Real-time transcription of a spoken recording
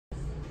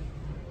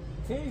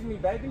Tease me,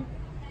 baby.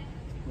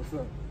 What's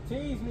up?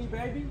 Tease me,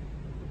 baby.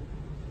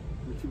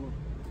 What you want?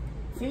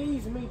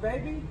 Tease me,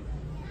 baby.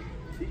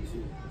 Tease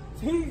you.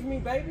 Tease me,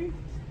 baby.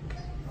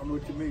 I don't know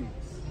what you mean.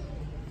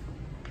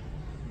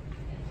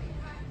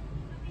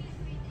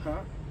 Huh?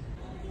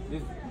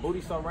 This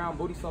booty so round,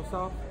 booty so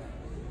soft.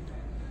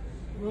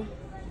 What?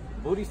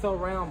 Booty so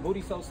round,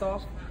 booty so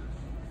soft.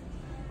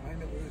 I ain't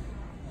never heard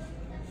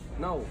that.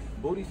 No,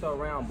 booty so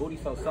round, booty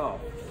so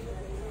soft.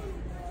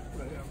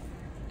 What the hell?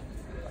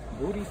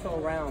 Booty so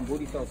round,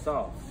 booty so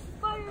soft.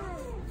 Fire!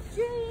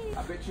 Jeez!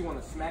 I bet you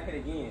want to smack it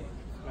again.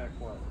 Smack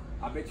what?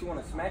 I bet you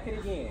want to smack it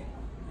again.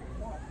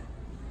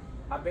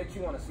 I bet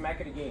you want to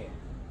smack it again.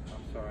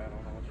 I'm sorry, I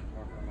don't know what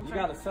you're talking about. You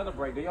gotta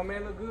celebrate. Do your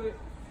man look good?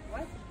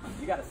 What?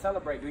 You gotta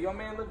celebrate. Do your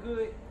man look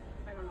good?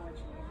 I don't know what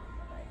you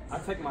mean. I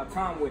take my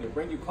time with it.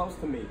 Bring you close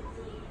to me.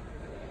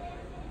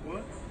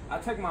 What? I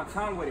take my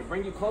time with it.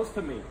 Bring you close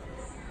to me.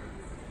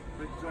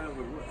 Big time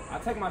with what? I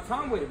take my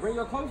time with it. Bring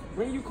you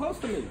close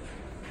to me.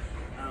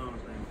 I don't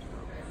understand what you're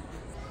talking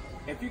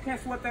about. If you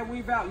can't sweat that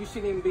weave out, you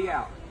shouldn't even be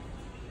out.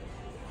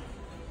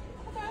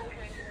 Okay.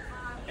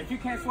 If you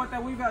can't sweat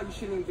that weave out, you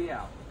shouldn't even be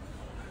out.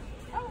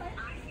 Alright.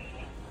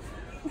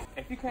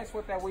 If you can't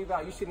sweat that weave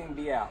out, you shouldn't even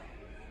be out.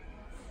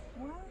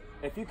 What?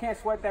 If you can't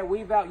sweat that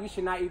weave out, you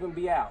should not even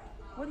be out.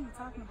 What are you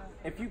talking about?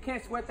 If you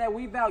can't sweat that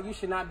weave out, you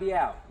should not be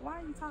out. Why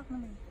are you talking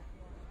to me?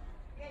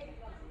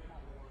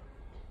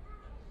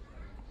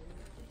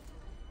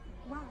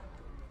 Why?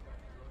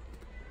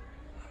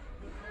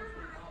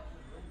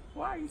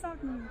 Why are you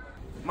talking to me?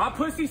 My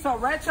pussy so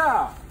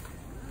wretched.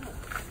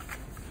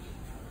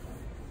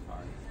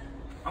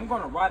 I'm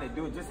gonna ride it,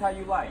 do it just how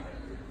you like.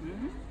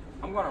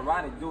 I'm gonna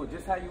ride it, do it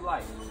just how you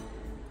like.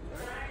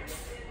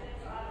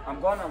 I'm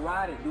gonna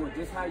ride it, do it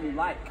just how you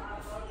like.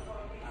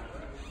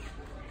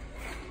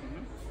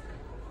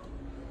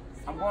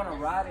 I'm gonna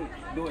ride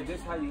it, do it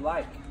just how you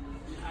like.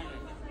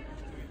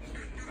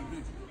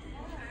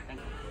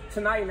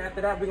 Tonight and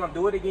after that, we're gonna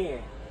do it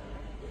again.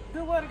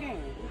 Do what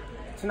again?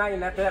 Tonight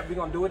and after that, we're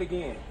gonna do it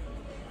again.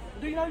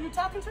 Do you know who you're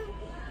talking to?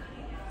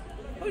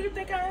 Who you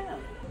think I am?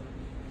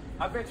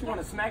 I bet you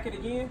wanna smack it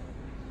again.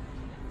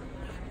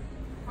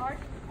 Art?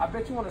 I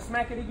bet you wanna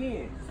smack it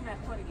again.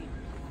 Smack what again?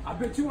 I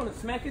bet you wanna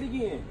smack it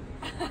again.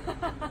 I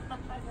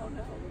don't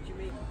know what you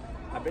mean.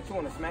 I bet you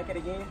wanna smack it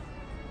again.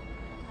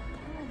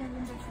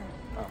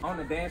 On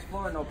the dance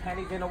floor, no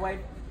panties in the way.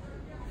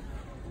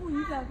 Who are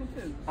you talking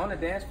to? On the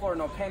dance floor,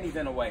 no panties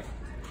in the way.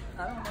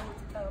 I don't know what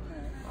you're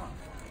talking about.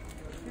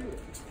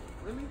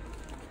 Really?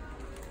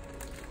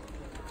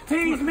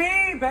 Tease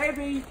me,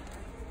 baby.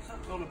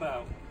 What's it all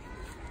about?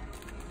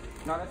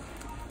 No,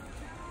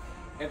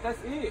 if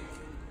that's it.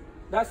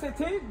 That's it,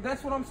 T.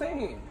 That's what I'm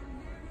saying.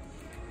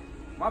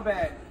 My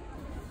bad.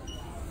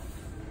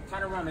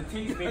 Turn around and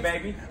tease me,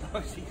 baby. Oh,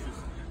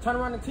 Jesus. Turn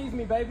around and tease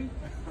me, baby.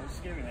 I'm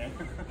scared, man.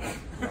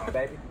 No,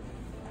 baby.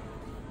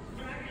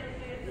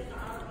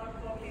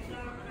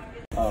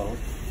 Oh,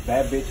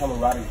 bad bitch, I'ma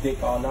ride his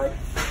dick all night.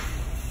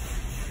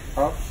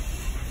 Huh?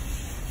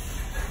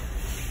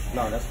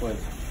 No, that's what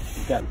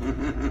you got.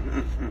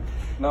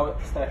 No,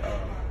 it's that,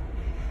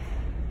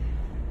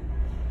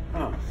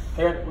 Huh?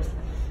 here, what's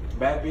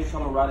bad bitch,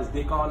 I'ma ride his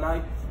dick all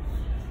night.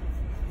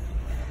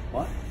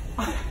 What?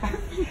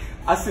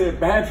 I said,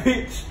 bad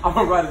bitch,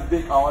 I'ma ride his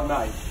dick all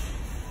night.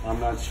 I'm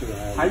not sure.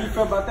 How you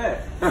feel about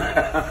that?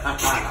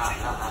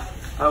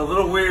 A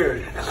little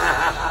weird.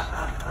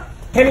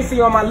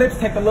 Hennessy on my lips,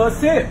 take a little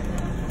sip.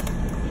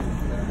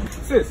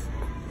 Sis,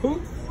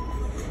 who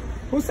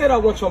said I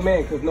want your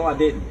man? Cause no, I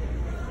didn't.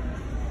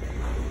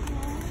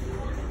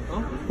 Huh?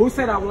 Who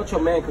said I want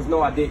your man? Cause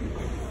no, I didn't.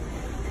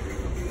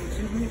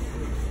 Excuse me?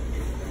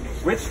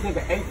 Rich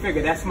nigga,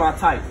 8-figure, that's my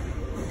type.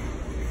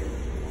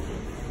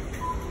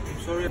 I'm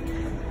sorry.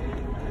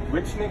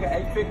 Rich nigga,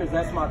 8 figures,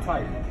 that's my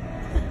type.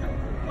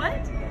 What?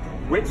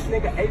 Rich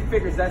nigga, 8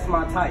 figures, that's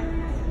my type.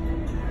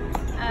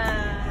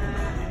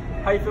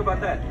 How you feel about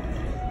that?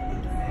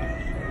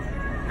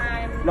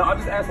 No, I'm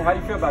just asking, how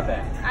you feel about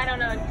that? I don't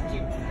know what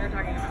you're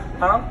talking about.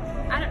 Huh?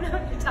 I don't know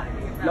what you're talking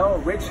about. No,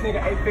 rich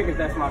nigga, 8 figures,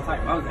 that's my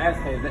type. I was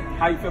asking,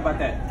 how you feel about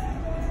that?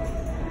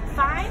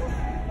 Fine?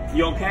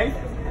 You okay?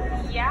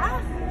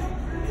 Yeah?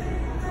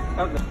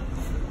 Okay.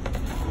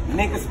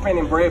 Niggas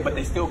spending bread, but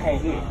they still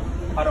can't hit.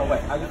 Hold on,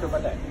 wait, how you feel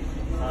about that?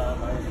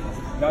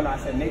 No, I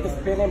said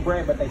niggas spending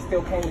bread, but they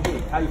still can't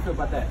hit. How you feel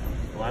about that?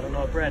 Well, I don't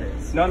know what bread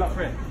is. No,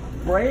 Bread.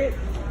 bread,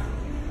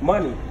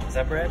 money. Is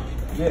that bread?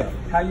 Yeah,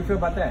 how you feel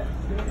about that?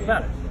 What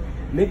about it?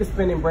 Niggas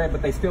spending bread,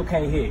 but they still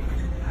can't hit.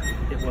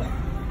 Hit what?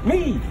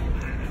 Me!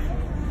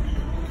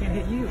 Can't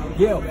hit you.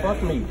 Yeah,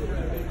 fuck me.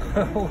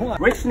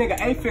 Rich nigga,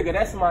 8-figure,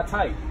 that's my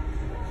type.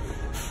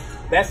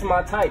 That's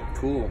my type.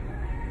 Cool.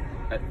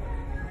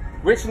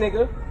 Rich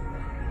nigga,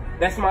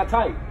 that's my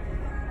type.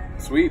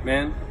 Sweet,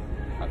 man.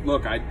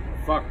 Look,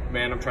 fuck,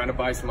 man, I'm trying to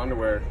buy some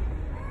underwear.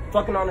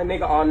 Fucking on a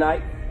nigga all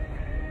night.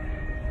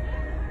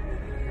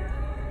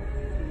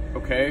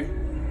 Okay.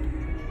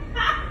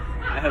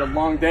 I had a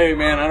long day,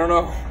 man. I don't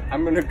know.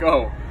 I'm gonna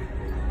go.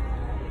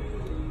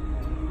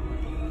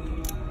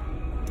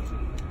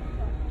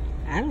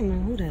 I don't know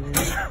who that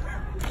is.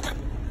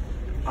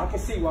 I can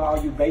see why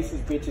all you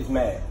basic bitches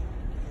mad.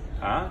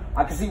 Huh?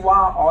 I can see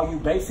why all you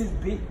basic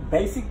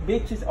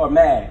bitches are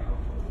mad.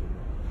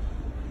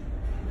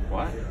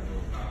 What?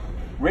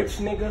 Rich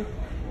nigga,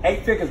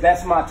 8 figures,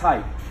 that's my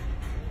type.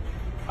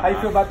 How you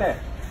feel about that?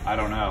 I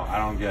don't know. I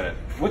don't get it.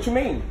 What you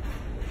mean?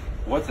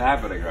 What's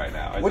happening right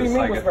now? What do you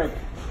mean what's breaking?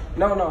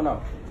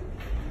 No.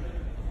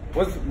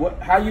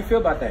 How you feel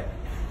about that?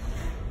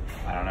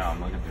 I don't know. I'm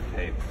looking for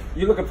tape.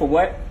 You looking for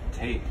what?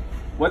 Tape.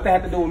 What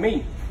that have to do with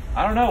me?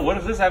 I don't know. What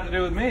does this have to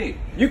do with me?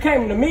 You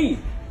came to me.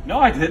 No,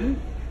 I didn't.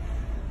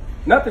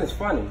 Nothing's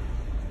funny.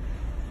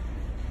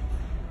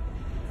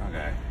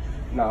 Okay.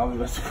 No, I'm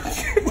just.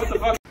 What the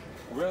fuck?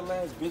 Real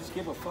ass bitch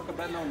give a fuck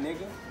about no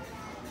nigga.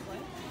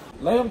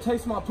 Let him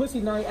taste my pussy,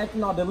 now he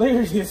acting all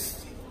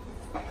delirious.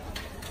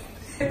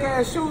 Fake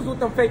ass shoes with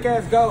them fake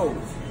ass goals.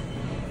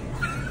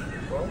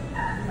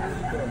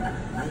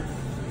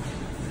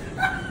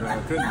 No,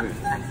 it couldn't be.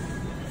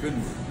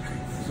 Couldn't be.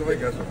 Somebody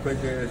got some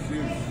fake ass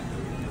shoes.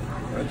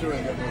 I sure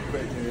ain't got no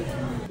fake ass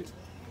shoes.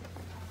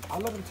 I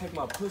let him take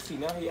my pussy,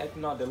 now he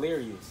acting all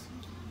delirious.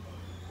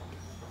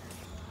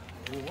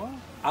 What?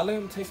 I let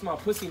him taste my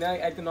pussy, now he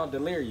acting all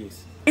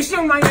delirious. It's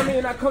young Miami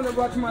and I come to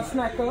watch my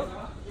snack up.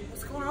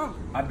 What's going on?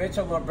 I bet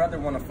your little brother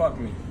wanna fuck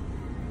me.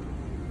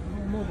 I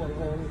don't know about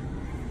all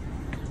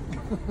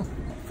this.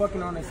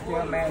 Fucking on this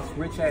scam ass,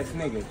 rich ass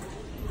nigga.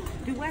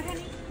 Do what,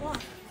 honey? What?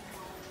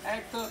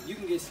 Act up, you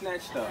can get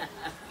snatched up.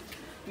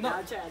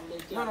 No,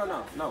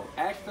 no.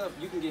 Act up,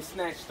 you can get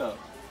snatched up.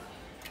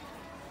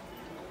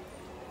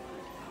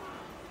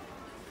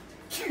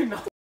 You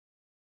know.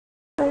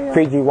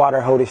 Fiji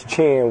water hold his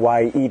chin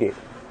while he eat it.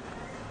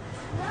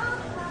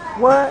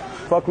 What?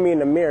 Fuck me in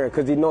the mirror,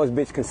 cause he knows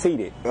bitch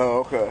conceited. Oh,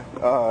 okay.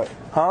 All right.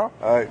 Huh?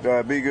 All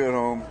right, be good,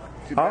 home.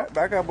 Huh?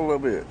 Back up a little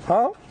bit.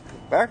 Huh?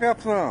 Back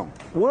up some.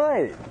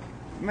 What?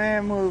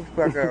 Man, move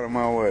back out of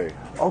my way.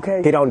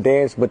 Okay. He don't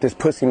dance, but this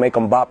pussy make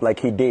him bop like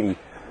he Diddy.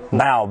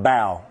 Bow,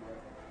 bow.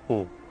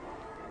 You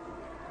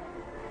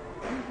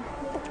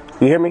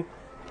hear me?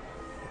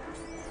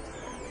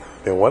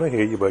 Didn't want to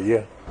hear you, but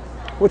yeah.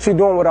 What you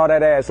doing with all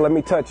that ass? Let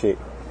me touch it.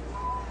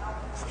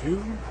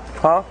 Excuse me?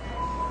 Huh?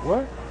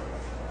 What?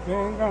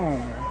 Man, go on,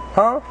 man.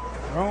 Huh?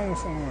 Go on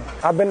somewhere.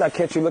 I better not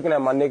catch you looking at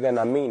my nigga and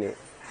I mean it.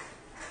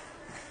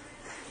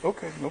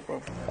 Okay, no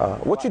problem.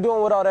 What you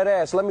doing with all that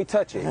ass? Let me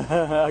touch it.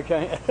 I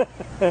can't.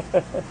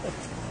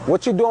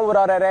 What you doing with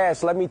all that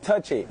ass? Let me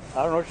touch it.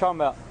 I don't know what you're talking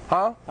about. Huh? I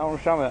don't know what you're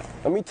talking about.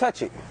 Let me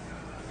touch it.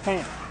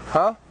 Can't.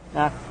 Huh?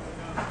 Nah.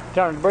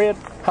 Turn the bread.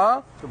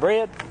 Huh? The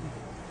bread.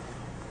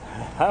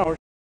 I don't know.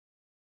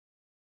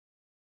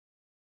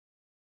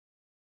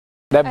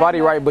 That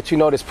body right, but you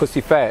know this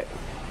pussy fat.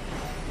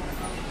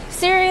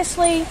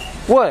 Seriously,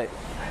 What?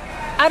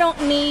 I don't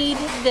need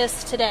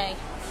this today.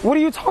 What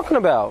are you talking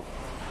about?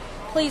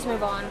 Please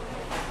move on.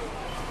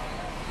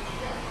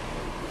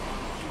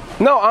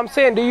 No, I'm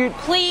saying, do you...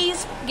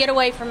 Please get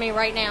away from me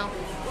right now.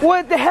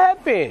 What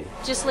happened?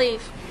 Just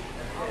leave.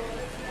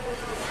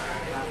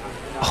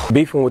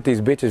 Beefing with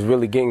these bitches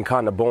really getting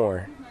kind of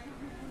boring.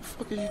 What the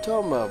fuck are you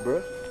talking about,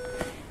 bro?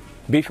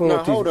 Beefing Now,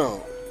 with these... hold on.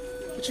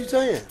 What you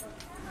saying?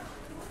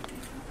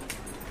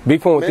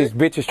 Beefing with Man. these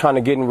bitches trying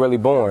to getting really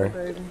boring.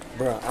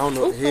 Bro, I don't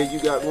know what the hell you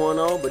got going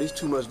on, but it's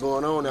too much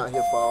going on out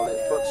here for all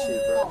that fuck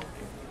shit, bro.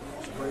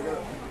 Straight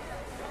up.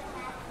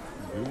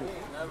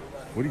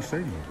 What did he say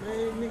to you?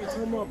 Man, nigga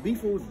talking about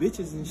beefing with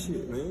bitches and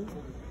shit, man.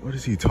 What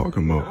is he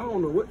talking I about?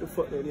 don't know what the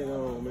fuck that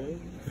nigga on,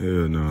 man.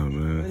 Hell nah,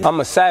 man.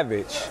 I'm a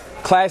savage.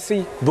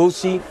 Classy,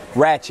 bougie,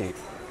 ratchet.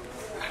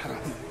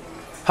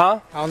 Huh?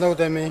 I don't know what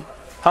that means.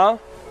 Huh?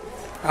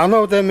 I don't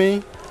know what that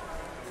means.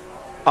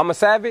 I'm a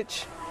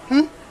savage.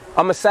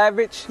 I'm a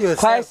savage. You a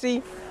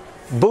Classy,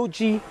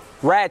 bougie,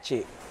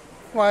 ratchet.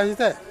 Why is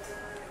that?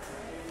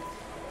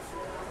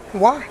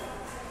 Why?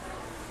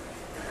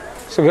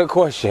 It's a good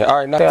question. All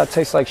right, now I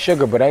taste like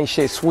sugar, but ain't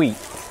shit sweet.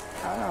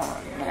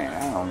 Man,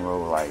 I don't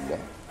roll like that.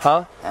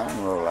 Huh? I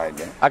don't roll like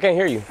that. I can't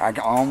hear you. I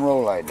don't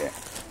roll like that.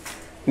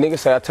 Niggas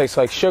say I taste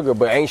like sugar,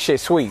 but ain't shit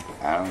sweet.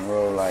 I don't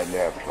roll like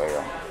that,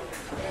 player.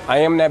 I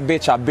am that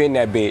bitch, I been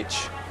that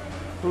bitch.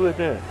 Who is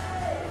that?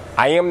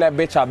 I am that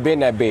bitch, I been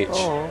that bitch.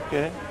 Oh,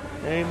 okay.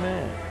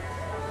 Amen.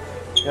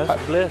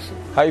 That's a blessing.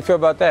 How you feel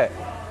about that?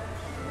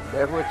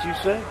 That's what you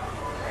say.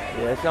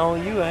 Yeah, that's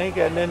on you. I ain't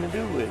got nothing to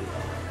do with it.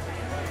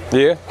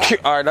 Yeah?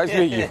 All right, nice to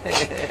meet you.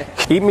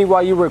 Eat me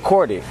while you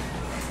record it.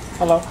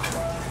 Hello.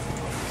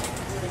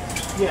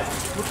 Yeah.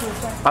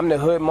 I'm the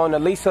hood Mona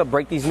Lisa,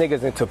 break these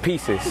niggas into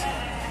pieces.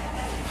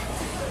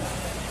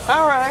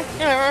 All right.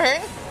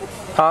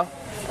 Huh?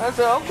 That's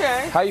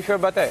okay. How you feel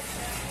about that?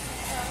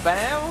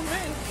 Fine with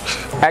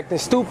me. Acting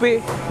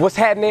stupid? What's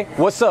happening?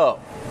 What's up?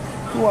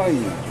 Who are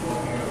you?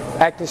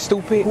 Acting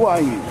stupid? Who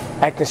are you?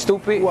 Acting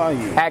stupid? Who are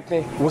you?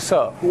 Acting, what's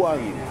up? Who are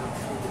you?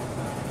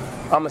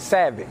 I'm a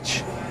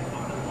savage.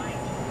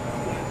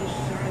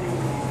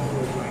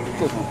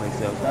 Go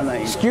someplace else. I like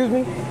you. Excuse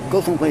me?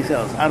 Go someplace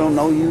else. I don't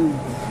know you.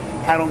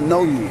 I don't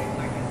know you.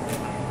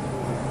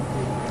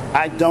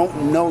 I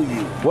don't know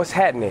you. What's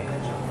happening?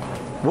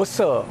 What's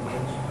up?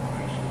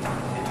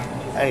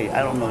 Hey,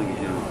 I don't know you,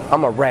 dude.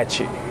 I'm a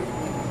ratchet.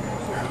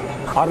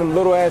 All them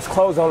little ass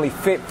clothes only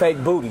fit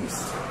fake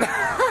booties.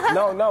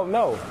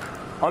 No.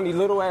 Only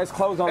little ass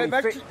clothes only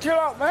fit. Chill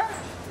out, man.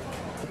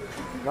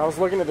 I was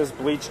looking at this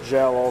bleach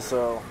gel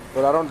also,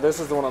 but I don't. This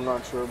is the one I'm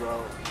not sure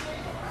about.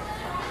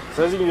 It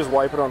says you can just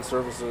wipe it on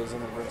surfaces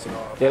and then rinse it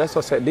off. Yeah, that's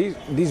what I said.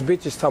 These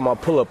bitches talking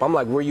about pull up. I'm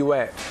like, where you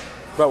at?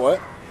 About what?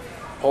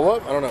 Pull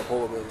up? I don't know what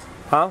pull up is.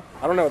 Huh?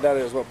 I don't know what that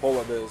is. What pull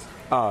up is?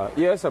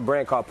 Yeah, it's a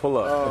brand called Pull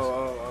Up.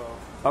 Oh.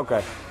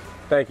 Okay,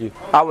 thank you.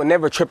 I would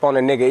never trip on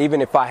a nigga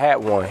even if I had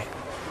one.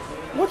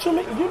 What you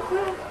mean?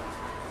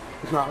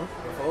 No.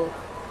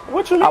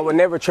 What you mean? I would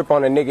never trip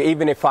on a nigga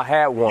even if I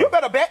had one. You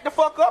better back the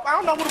fuck up. I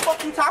don't know who the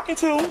fuck you talking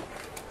to.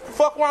 The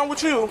fuck wrong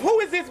with you?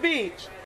 Who is this bitch?